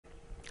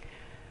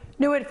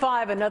New at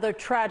 5, another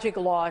tragic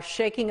loss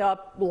shaking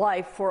up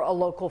life for a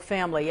local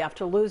family.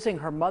 After losing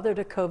her mother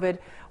to COVID,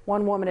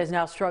 one woman is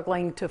now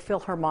struggling to fill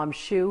her mom's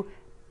shoes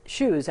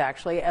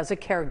as a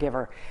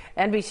caregiver.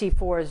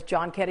 NBC4's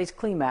John Cádiz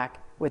Klemack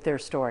with their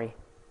story.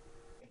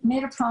 I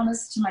made a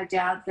promise to my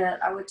dad that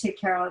I would take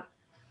care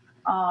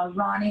of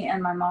Ronnie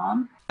and my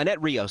mom.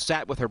 Annette Rios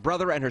sat with her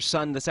brother and her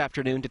son this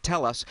afternoon to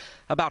tell us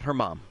about her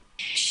mom.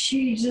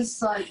 She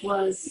just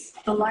was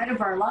the light of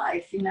our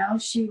life, you know.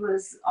 She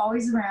was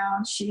always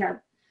around. She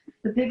had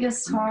the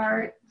biggest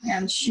heart,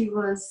 and she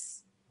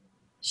was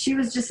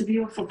just a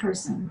beautiful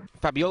person.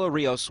 Fabiola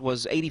Rios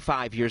was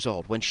 85 years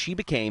old when she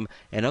became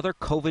another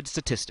COVID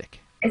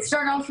statistic. It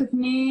started off with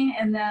me,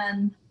 and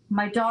then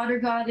my daughter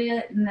got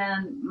it, and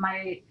then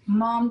my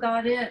mom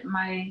got it,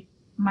 my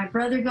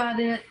brother got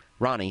it.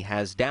 Ronnie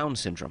has Down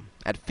syndrome.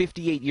 At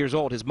 58 years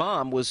old, his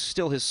mom was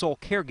still his sole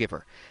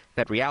caregiver.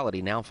 That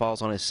reality now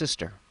falls on his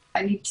sister.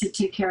 I need to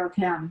take care of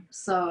him,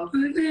 so.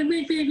 Okay,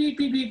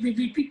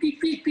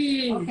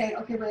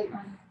 wait.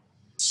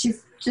 She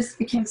just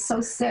became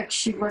so sick,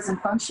 she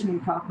wasn't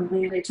functioning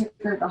properly. They took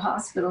her to the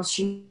hospital.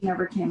 She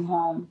never came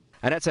home.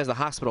 Annette says the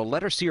hospital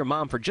let her see her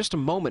mom for just a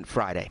moment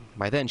Friday.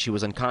 By then, she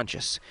was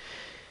unconscious.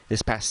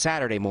 This past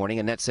Saturday morning,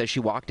 Annette says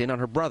she walked in on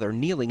her brother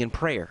kneeling in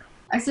prayer.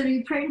 I said, "Are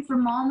you praying for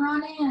Mom,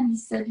 Ronnie?" And he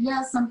said,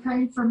 "Yes, I'm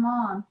praying for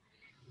Mom."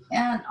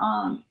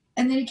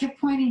 And then he kept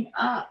pointing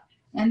up.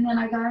 And then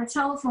I got a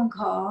telephone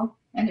call,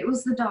 and it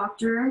was the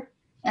doctor,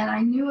 and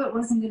I knew it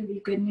wasn't going to be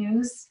good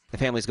news. The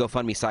family's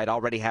GoFundMe site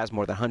already has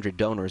more than 100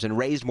 donors and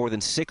raised more than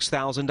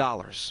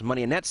 $6,000.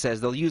 Money Annette says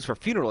they'll use for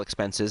funeral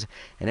expenses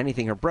and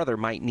anything her brother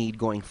might need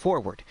going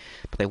forward.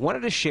 But they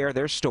wanted to share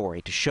their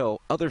story to show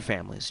other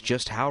families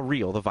just how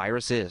real the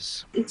virus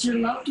is. It's your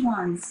loved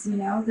ones, you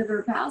know, that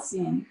are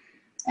passing.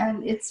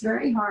 And it's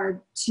very hard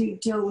to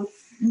deal with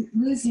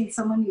losing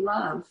someone you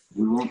love.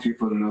 We want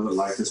people to know that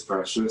life is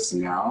precious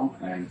now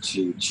and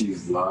to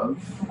choose love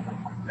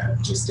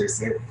and just stay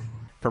safe.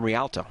 From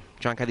Rialto,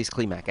 John Cádiz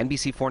Klemack,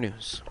 NBC4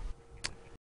 News.